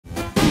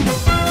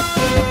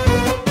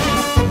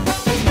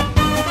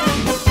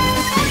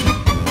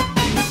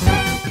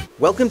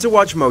Welcome to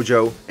Watch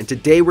Mojo, and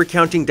today we're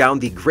counting down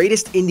the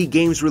greatest indie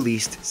games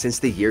released since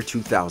the year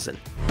 2000.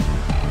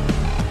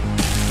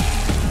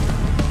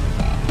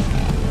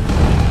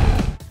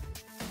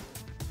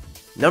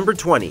 Number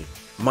 20.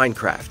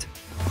 Minecraft.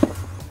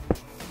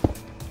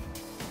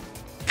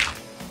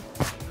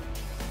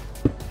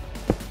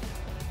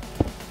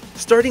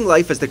 Starting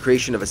life as the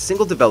creation of a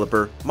single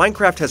developer,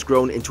 Minecraft has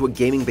grown into a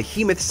gaming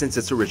behemoth since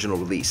its original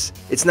release.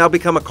 It's now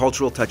become a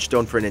cultural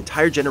touchstone for an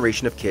entire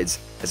generation of kids,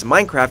 as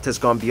Minecraft has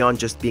gone beyond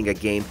just being a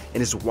game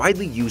and is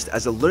widely used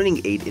as a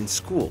learning aid in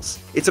schools.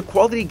 It's a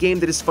quality game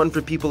that is fun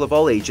for people of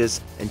all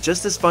ages, and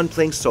just as fun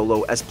playing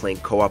solo as playing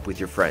co-op with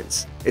your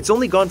friends. It's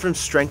only gone from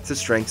strength to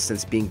strength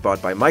since being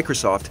bought by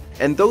Microsoft,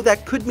 and though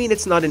that could mean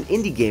it's not an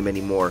indie game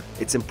anymore,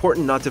 it's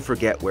important not to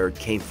forget where it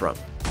came from.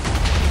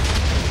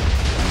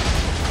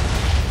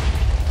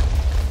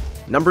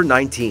 Number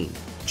 19.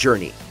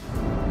 Journey.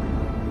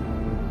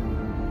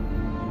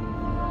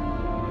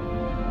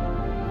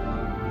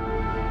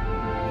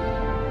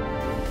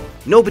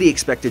 Nobody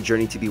expected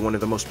Journey to be one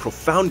of the most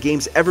profound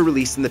games ever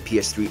released in the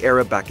PS3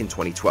 era back in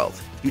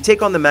 2012. You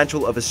take on the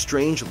mantle of a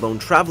strange lone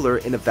traveler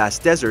in a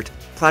vast desert,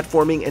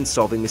 platforming and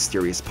solving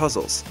mysterious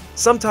puzzles.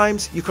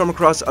 Sometimes you come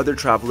across other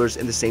travelers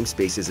in the same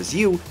spaces as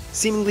you,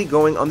 seemingly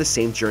going on the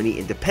same journey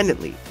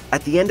independently.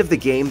 At the end of the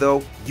game,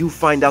 though, you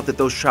find out that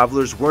those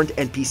travelers weren't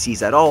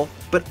NPCs at all,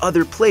 but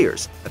other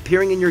players,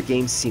 appearing in your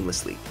game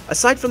seamlessly.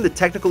 Aside from the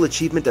technical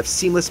achievement of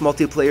seamless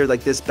multiplayer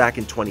like this back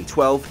in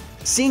 2012,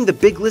 seeing the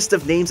big list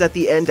of names at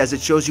the end as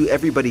it shows you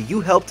everybody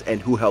you helped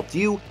and who helped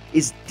you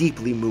is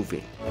deeply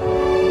moving.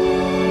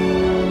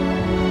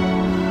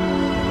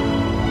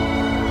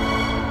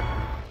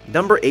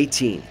 Number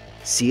 18.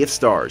 Sea of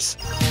Stars.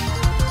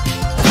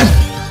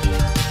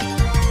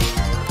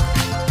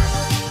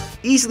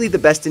 Easily the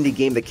best indie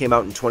game that came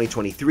out in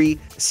 2023,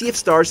 Sea of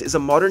Stars is a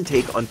modern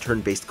take on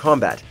turn-based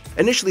combat.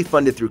 Initially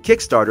funded through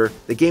Kickstarter,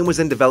 the game was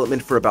in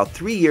development for about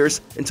 3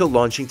 years until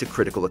launching to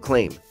critical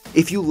acclaim.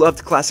 If you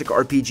loved classic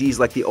RPGs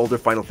like the older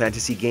Final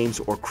Fantasy games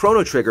or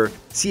Chrono Trigger,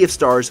 Sea of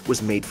Stars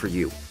was made for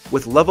you.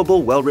 With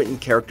lovable, well-written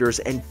characters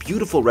and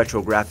beautiful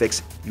retro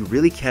graphics, you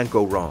really can't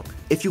go wrong.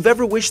 If you've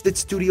ever wished that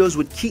studios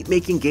would keep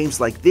making games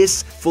like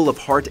this, full of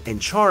heart and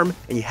charm,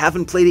 and you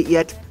haven't played it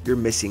yet, you're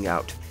missing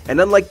out.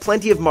 And unlike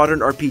plenty of modern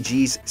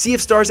RPGs, Sea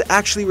of Stars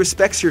actually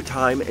respects your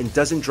time and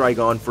doesn't drag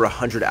on for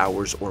 100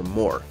 hours or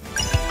more.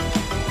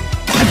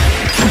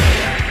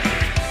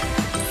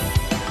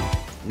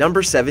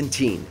 Number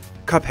 17.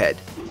 Cuphead.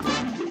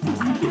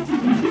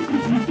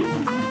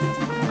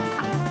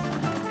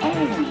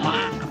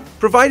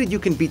 Provided you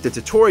can beat the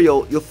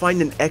tutorial, you'll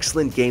find an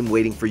excellent game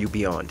waiting for you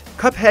beyond.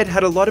 Cuphead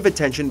had a lot of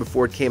attention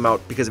before it came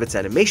out because of its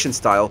animation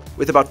style,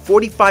 with about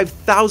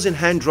 45,000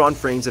 hand-drawn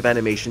frames of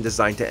animation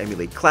designed to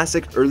emulate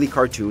classic early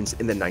cartoons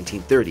in the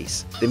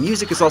 1930s. The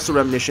music is also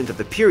reminiscent of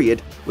the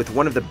period, with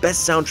one of the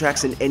best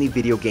soundtracks in any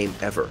video game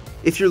ever.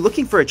 If you're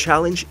looking for a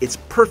challenge, it's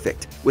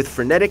perfect, with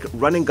frenetic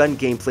run-and-gun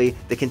gameplay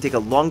that can take a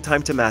long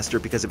time to master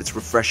because of its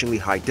refreshingly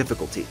high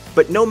difficulty.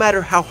 But no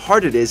matter how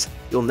hard it is,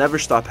 you'll never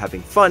stop having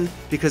fun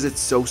because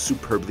it's so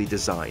superbly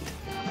designed.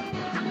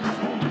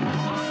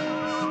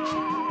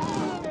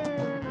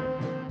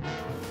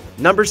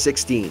 Number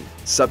 16.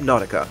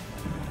 Subnautica.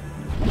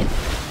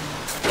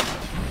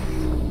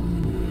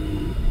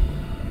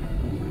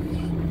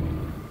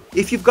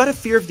 If you've got a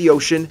fear of the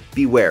ocean,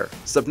 beware.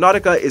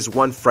 Subnautica is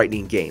one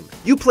frightening game.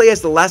 You play as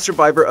the last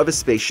survivor of a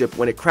spaceship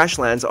when it crash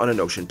lands on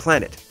an ocean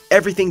planet.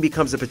 Everything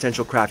becomes a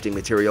potential crafting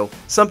material,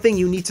 something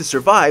you need to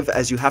survive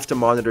as you have to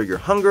monitor your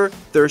hunger,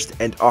 thirst,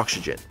 and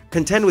oxygen.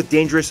 Contend with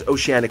dangerous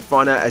oceanic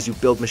fauna as you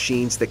build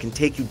machines that can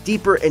take you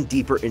deeper and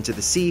deeper into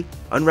the sea,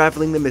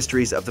 unraveling the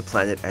mysteries of the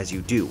planet as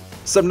you do.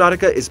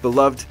 Subnautica is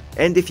beloved,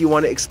 and if you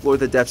want to explore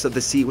the depths of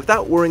the sea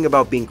without worrying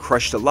about being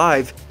crushed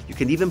alive, you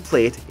can even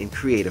play it in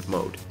creative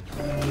mode.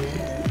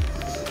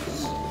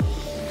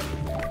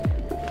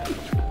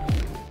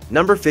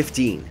 Number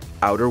 15.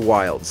 Outer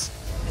Wilds.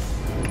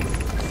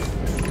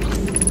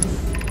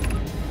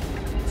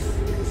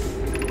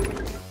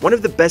 One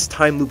of the best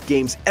time loop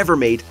games ever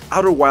made,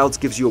 Outer Wilds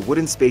gives you a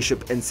wooden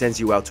spaceship and sends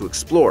you out to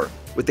explore,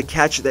 with the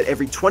catch that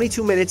every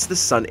 22 minutes the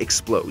sun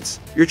explodes.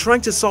 You're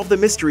trying to solve the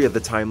mystery of the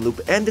time loop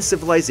and the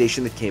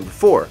civilization that came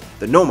before,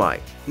 the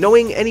Nomai.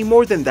 Knowing any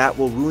more than that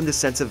will ruin the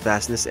sense of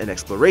vastness and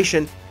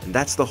exploration, and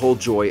that's the whole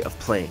joy of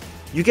playing.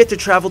 You get to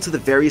travel to the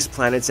various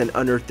planets and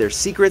unearth their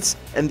secrets,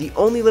 and the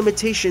only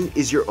limitation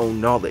is your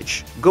own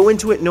knowledge. Go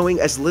into it knowing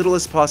as little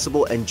as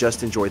possible and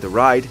just enjoy the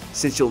ride,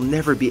 since you'll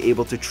never be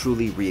able to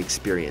truly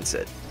re-experience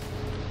it.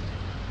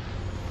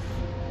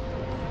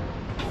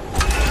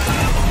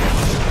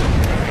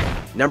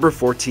 Number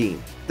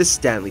 14. The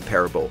Stanley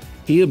Parable.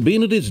 He had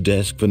been at his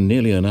desk for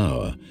nearly an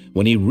hour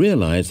when he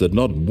realized that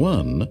not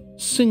one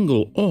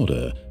single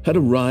order had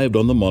arrived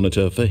on the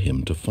monitor for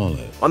him to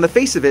follow. On the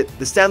face of it,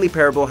 the Stanley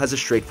Parable has a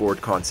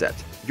straightforward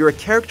concept. You're a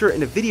character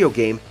in a video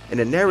game and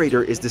a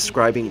narrator is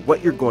describing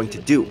what you're going to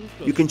do.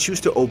 You can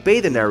choose to obey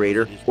the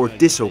narrator or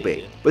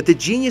disobey. But the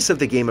genius of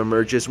the game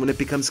emerges when it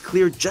becomes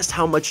clear just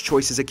how much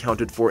choice is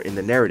accounted for in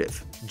the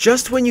narrative.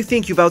 Just when you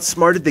think you've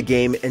outsmarted the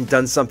game and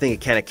done something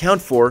it can't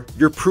account for,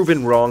 you're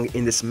proven wrong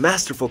in this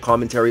masterful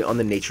commentary on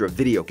the nature of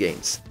video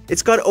games.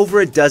 It's got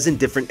over a dozen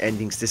different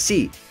endings to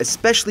see,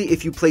 especially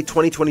if you play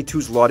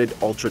 2022's lauded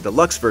Ultra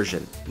Deluxe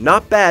version.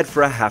 Not bad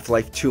for a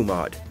Half-Life 2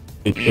 mod.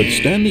 But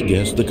Stanley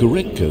guessed the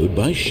correct code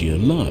by sheer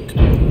luck.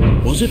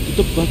 Was it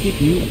that the bucket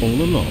knew all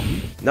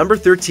along? Number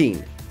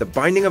 13. The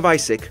Binding of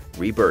Isaac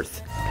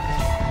Rebirth.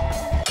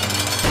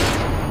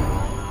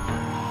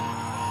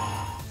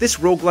 This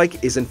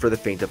roguelike isn't for the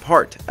faint of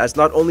heart, as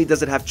not only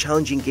does it have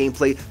challenging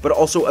gameplay, but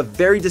also a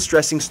very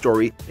distressing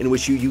story in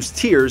which you use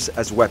tears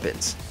as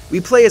weapons. We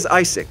play as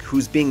Isaac,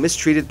 who's being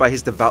mistreated by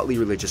his devoutly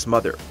religious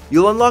mother.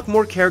 You'll unlock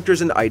more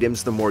characters and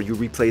items the more you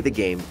replay the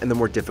game and the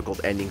more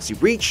difficult endings you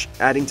reach,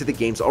 adding to the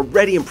game's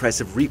already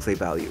impressive replay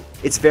value.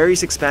 Its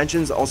various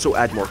expansions also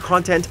add more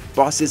content,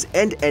 bosses,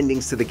 and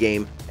endings to the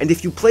game, and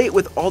if you play it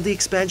with all the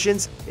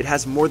expansions, it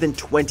has more than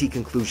 20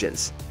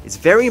 conclusions. It's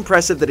very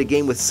impressive that a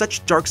game with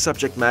such dark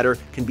subject matter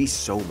can be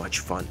so much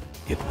fun.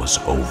 It was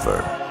over.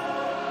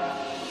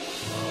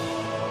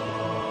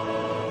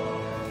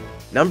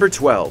 Number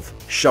 12.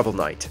 Shovel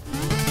Knight.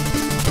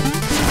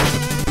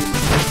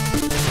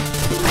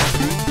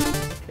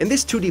 In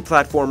this 2D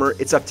platformer,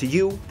 it's up to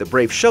you, the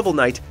brave Shovel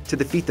Knight, to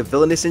defeat the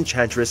villainous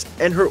Enchantress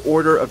and her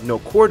Order of No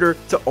Quarter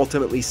to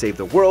ultimately save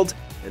the world,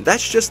 and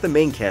that's just the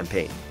main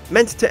campaign.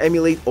 Meant to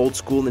emulate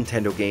old-school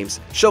Nintendo games,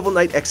 Shovel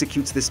Knight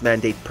executes this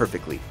mandate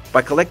perfectly.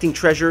 By collecting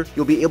treasure,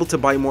 you'll be able to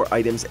buy more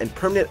items and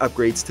permanent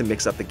upgrades to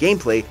mix up the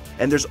gameplay,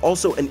 and there's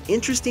also an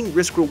interesting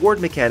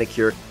risk-reward mechanic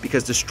here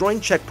because destroying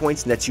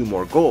checkpoints nets you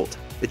more gold.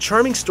 The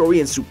charming story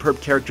and superb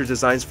character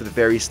designs for the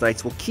various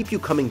knights will keep you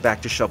coming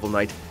back to Shovel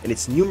Knight and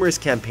its numerous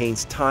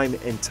campaigns time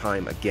and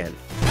time again.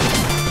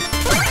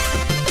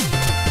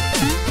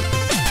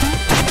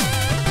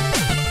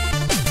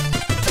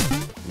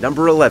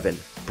 Number 11.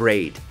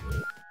 Braid.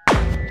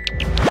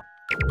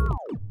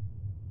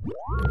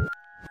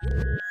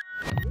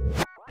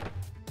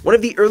 One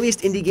of the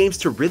earliest indie games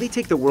to really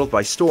take the world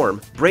by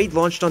storm, Braid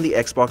launched on the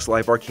Xbox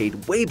Live Arcade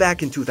way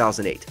back in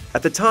 2008.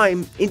 At the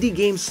time, indie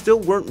games still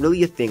weren't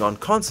really a thing on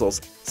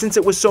consoles, since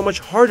it was so much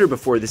harder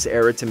before this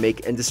era to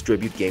make and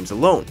distribute games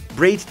alone.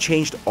 Braid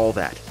changed all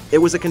that. It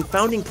was a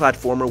confounding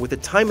platformer with a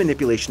time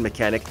manipulation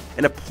mechanic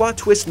and a plot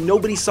twist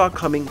nobody saw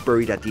coming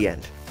buried at the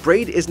end.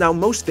 Braid is now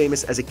most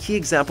famous as a key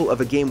example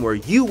of a game where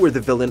you were the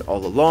villain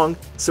all along,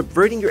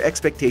 subverting your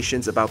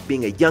expectations about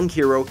being a young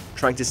hero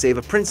trying to save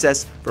a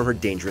princess from her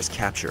dangerous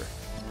capture.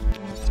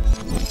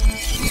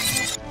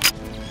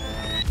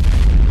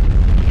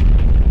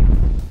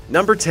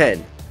 Number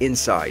 10.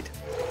 Inside.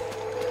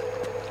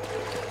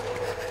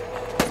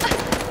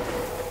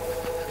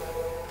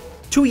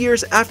 Two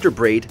years after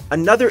Braid,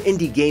 another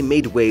indie game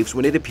made waves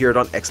when it appeared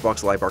on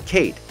Xbox Live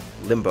Arcade,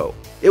 Limbo.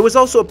 It was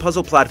also a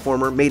puzzle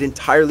platformer made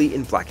entirely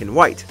in black and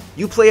white.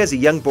 You play as a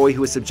young boy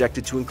who is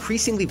subjected to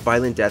increasingly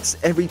violent deaths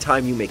every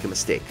time you make a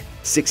mistake.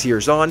 6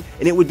 years on,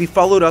 and it would be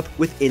followed up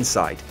with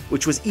Inside,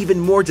 which was even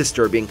more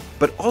disturbing,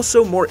 but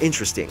also more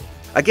interesting.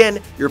 Again,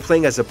 you're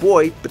playing as a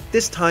boy, but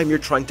this time you're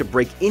trying to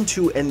break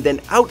into and then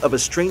out of a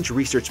strange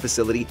research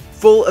facility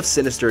full of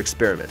sinister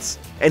experiments.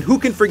 And who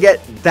can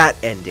forget that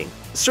ending?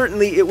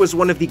 Certainly, it was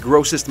one of the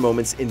grossest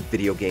moments in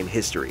video game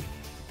history.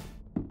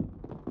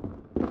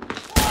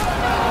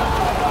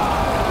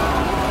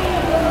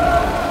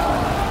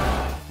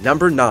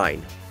 Number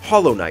 9.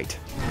 Hollow Knight.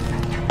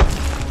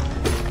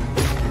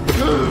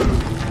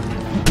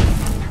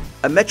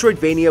 A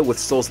Metroidvania with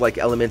Souls-like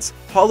elements,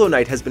 Hollow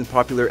Knight has been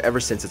popular ever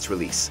since its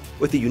release.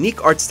 With a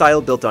unique art style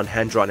built on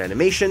hand-drawn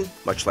animation,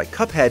 much like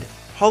Cuphead,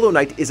 Hollow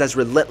Knight is as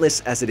relentless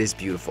as it is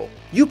beautiful.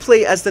 You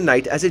play as the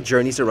knight as it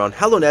journeys around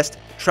Hallownest,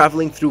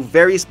 traveling through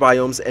various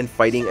biomes and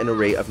fighting an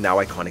array of now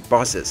iconic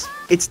bosses.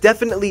 It's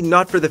definitely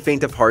not for the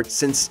faint of heart,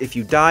 since if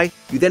you die,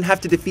 you then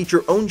have to defeat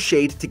your own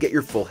shade to get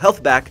your full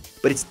health back,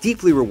 but it's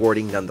deeply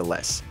rewarding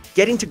nonetheless.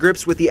 Getting to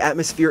grips with the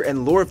atmosphere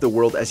and lore of the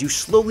world as you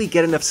slowly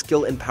get enough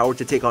skill and power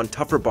to take on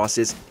tougher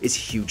bosses is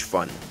huge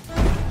fun.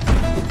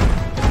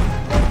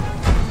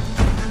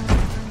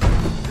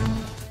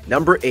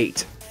 Number 8.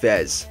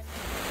 Fez.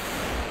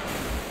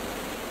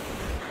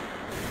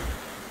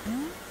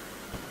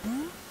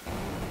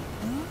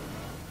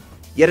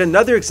 Yet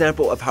another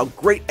example of how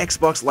great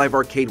Xbox Live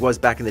Arcade was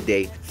back in the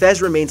day,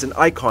 Fez remains an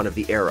icon of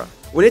the era.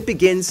 When it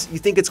begins, you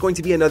think it's going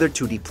to be another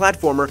 2D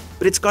platformer,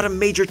 but it's got a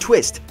major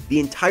twist.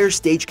 The entire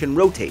stage can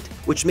rotate,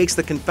 which makes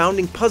the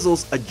confounding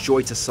puzzles a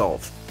joy to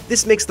solve.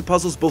 This makes the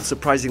puzzles both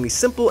surprisingly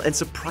simple and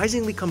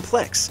surprisingly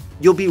complex.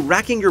 You'll be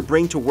racking your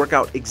brain to work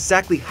out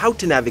exactly how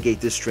to navigate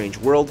this strange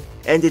world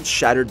and its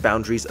shattered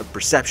boundaries of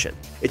perception.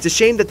 It's a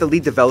shame that the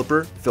lead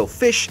developer, Phil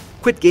Fish,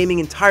 quit gaming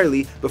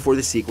entirely before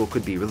the sequel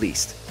could be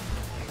released.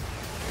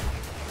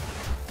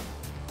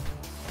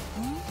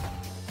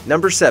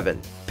 Number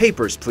 7.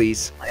 Papers,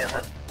 Please.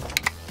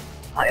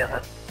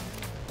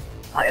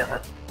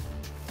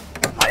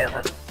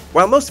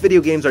 While most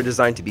video games are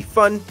designed to be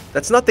fun,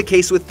 that's not the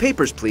case with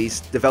Papers, Please,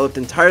 developed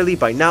entirely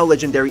by now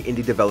legendary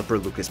indie developer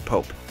Lucas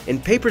Pope. In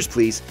Papers,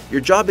 Please, your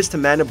job is to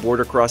man a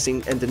border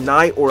crossing and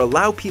deny or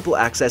allow people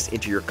access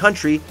into your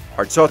country,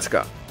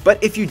 Artsotska.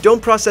 But if you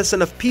don't process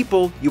enough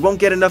people, you won't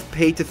get enough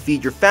pay to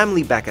feed your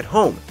family back at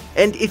home.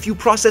 And if you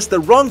process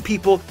the wrong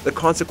people, the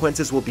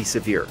consequences will be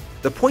severe.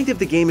 The point of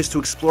the game is to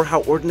explore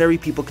how ordinary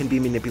people can be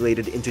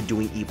manipulated into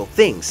doing evil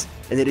things,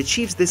 and it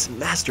achieves this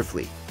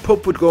masterfully.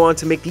 Pope would go on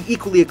to make the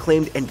equally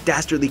acclaimed and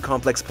dastardly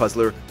complex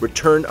puzzler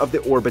Return of the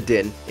Orba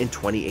Dinn in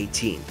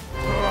 2018.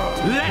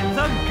 Let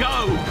them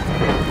go!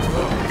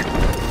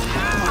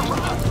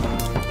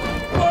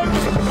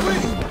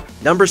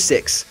 Number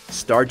 6.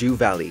 Stardew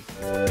Valley.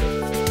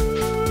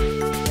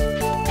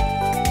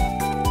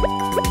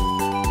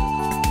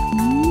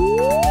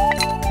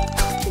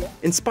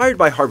 Inspired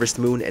by Harvest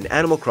Moon and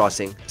Animal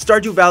Crossing,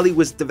 Stardew Valley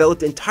was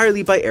developed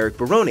entirely by Eric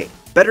Barone,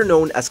 better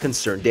known as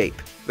Concerned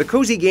Ape. The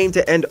cozy game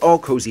to end all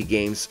cozy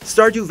games,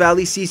 Stardew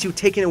Valley sees you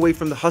taken away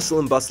from the hustle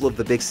and bustle of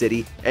the big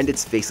city and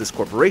its faceless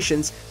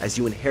corporations as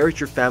you inherit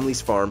your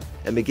family's farm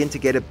and begin to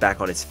get it back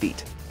on its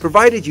feet.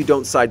 Provided you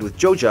don't side with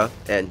Joja,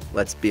 and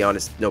let's be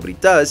honest, nobody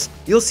does,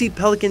 you'll see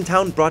Pelican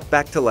Town brought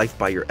back to life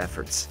by your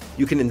efforts.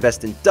 You can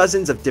invest in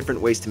dozens of different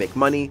ways to make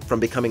money, from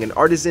becoming an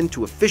artisan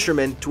to a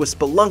fisherman to a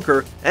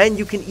spelunker, and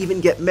you can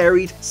even get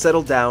married,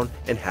 settle down,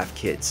 and have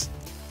kids.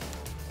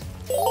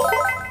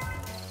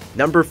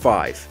 Number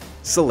 5.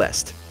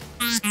 Celeste.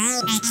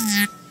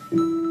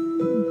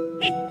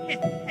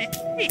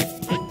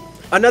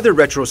 Another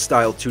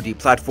retro-style 2D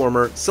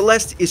platformer,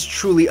 Celeste is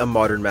truly a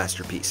modern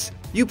masterpiece.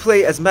 You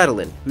play as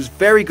Madeline, who's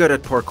very good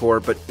at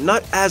parkour but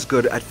not as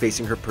good at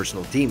facing her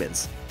personal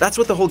demons. That's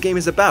what the whole game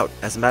is about,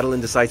 as Madeline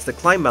decides to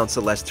climb Mount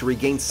Celeste to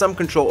regain some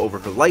control over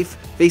her life,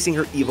 facing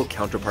her evil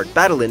counterpart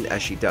Madeline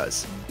as she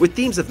does. With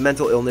themes of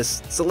mental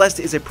illness, Celeste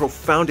is a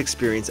profound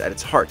experience at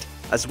its heart,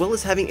 as well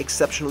as having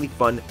exceptionally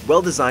fun,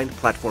 well-designed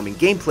platforming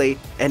gameplay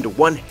and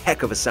one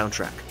heck of a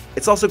soundtrack.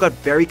 It's also got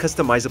very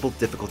customizable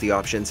difficulty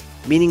options,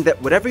 meaning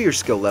that whatever your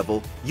skill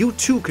level, you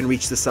too can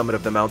reach the summit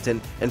of the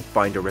mountain and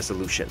find a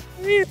resolution.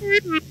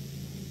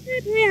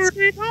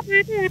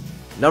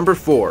 Number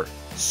 4.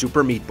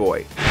 Super Meat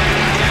Boy.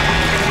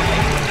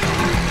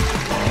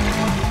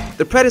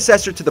 The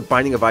predecessor to The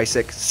Binding of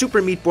Isaac,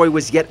 Super Meat Boy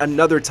was yet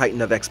another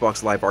titan of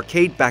Xbox Live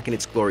Arcade back in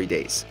its glory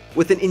days.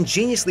 With an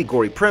ingeniously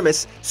gory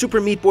premise, Super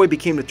Meat Boy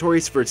became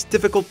notorious for its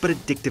difficult but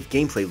addictive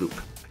gameplay loop.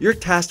 You're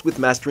tasked with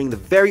mastering the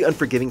very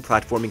unforgiving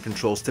platforming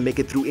controls to make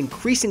it through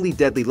increasingly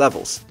deadly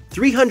levels.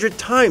 300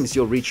 times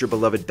you'll reach your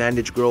beloved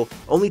bandage girl,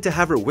 only to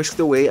have her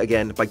whisked away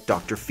again by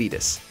Dr.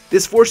 Fetus.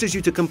 This forces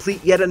you to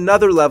complete yet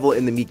another level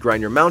in the Meat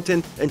Grinder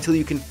Mountain until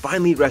you can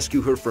finally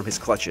rescue her from his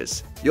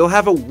clutches. You'll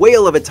have a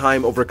whale of a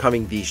time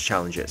overcoming these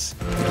challenges.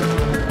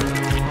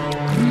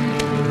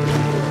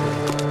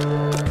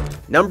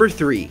 Number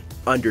 3.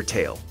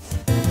 Undertale.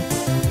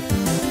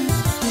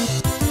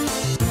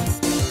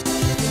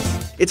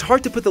 It's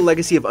hard to put the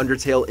legacy of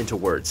Undertale into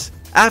words.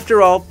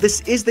 After all, this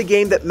is the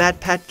game that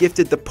MatPat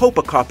gifted the Pope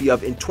a copy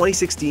of in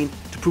 2016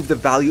 to prove the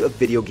value of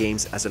video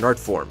games as an art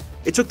form.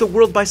 It took the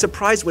world by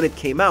surprise when it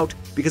came out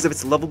because of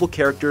its lovable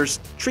characters,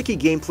 tricky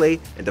gameplay,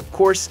 and of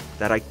course,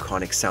 that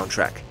iconic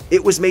soundtrack.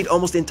 It was made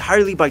almost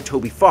entirely by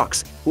Toby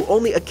Fox, who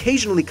only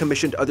occasionally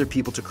commissioned other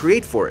people to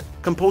create for it,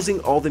 composing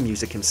all the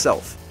music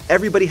himself.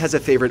 Everybody has a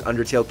favorite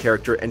Undertale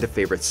character and a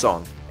favorite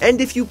song.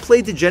 And if you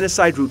played the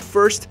genocide route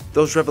first,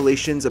 those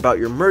revelations about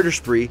your murder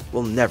spree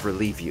will never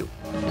leave you.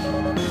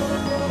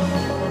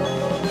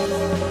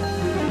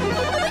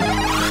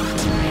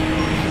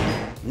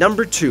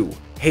 Number 2.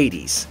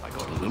 Hades. I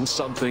got a little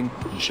something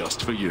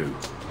just for you.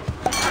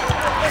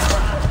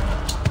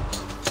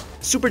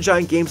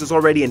 Supergiant Games was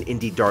already an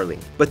indie darling,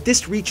 but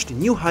this reached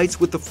new heights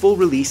with the full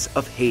release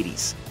of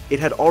Hades. It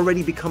had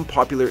already become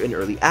popular in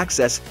early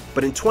access,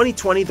 but in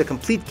 2020 the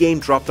complete game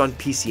dropped on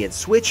PC and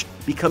Switch,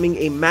 becoming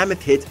a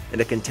mammoth hit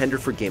and a contender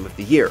for Game of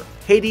the Year.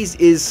 Hades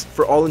is,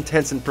 for all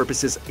intents and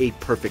purposes, a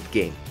perfect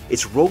game.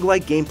 Its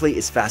roguelike gameplay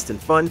is fast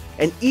and fun,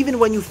 and even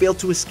when you fail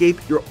to escape,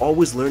 you're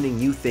always learning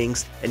new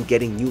things and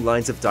getting new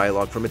lines of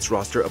dialogue from its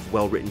roster of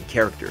well-written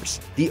characters.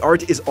 The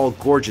art is all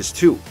gorgeous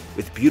too,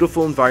 with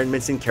beautiful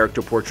environments and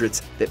character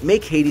portraits that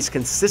make Hades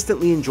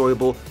consistently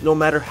enjoyable no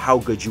matter how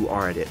good you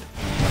are at it.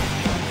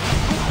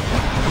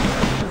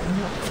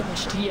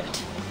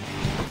 Yet.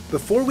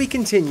 Before we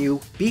continue,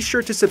 be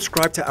sure to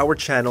subscribe to our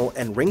channel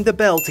and ring the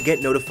bell to get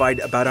notified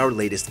about our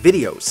latest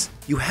videos.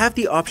 You have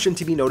the option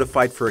to be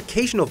notified for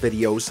occasional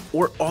videos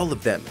or all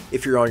of them.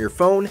 If you're on your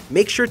phone,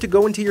 make sure to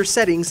go into your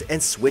settings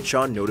and switch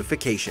on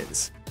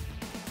notifications.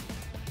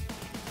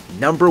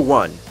 Number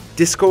 1.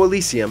 Disco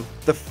Elysium: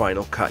 The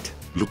Final Cut.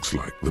 Looks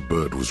like the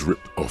bird was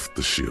ripped off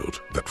the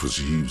shield that was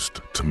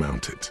used to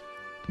mount it,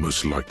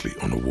 most likely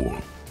on a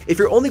wall. If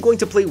you're only going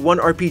to play one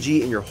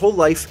RPG in your whole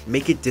life,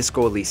 make it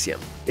Disco Elysium.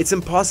 It's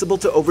impossible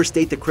to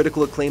overstate the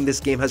critical acclaim this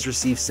game has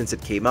received since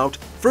it came out,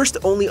 first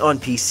only on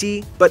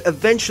PC, but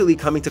eventually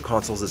coming to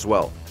consoles as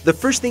well. The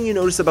first thing you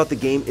notice about the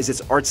game is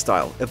its art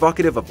style,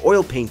 evocative of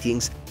oil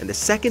paintings, and the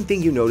second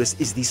thing you notice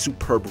is the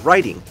superb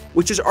writing,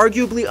 which is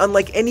arguably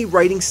unlike any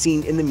writing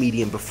seen in the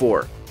medium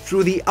before.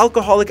 Through the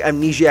alcoholic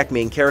amnesiac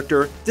main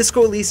character,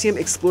 Disco Elysium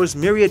explores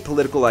myriad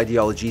political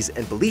ideologies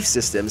and belief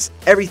systems,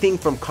 everything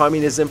from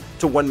communism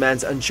to one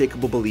man's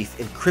unshakable belief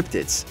in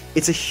cryptids.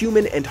 It's a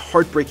human and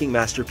heartbreaking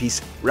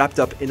masterpiece wrapped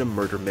up in a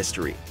murder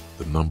mystery.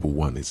 The number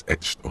 1 is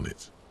etched on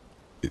it.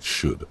 It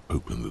should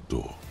open the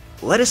door.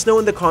 Let us know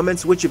in the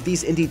comments which of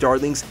these indie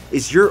darlings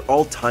is your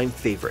all-time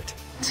favorite.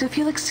 So if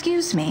you'll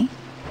excuse me.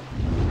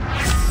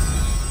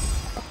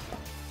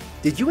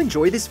 Did you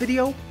enjoy this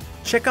video?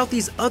 Check out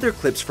these other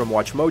clips from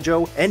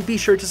WatchMojo and be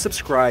sure to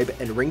subscribe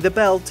and ring the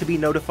bell to be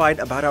notified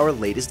about our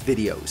latest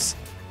videos.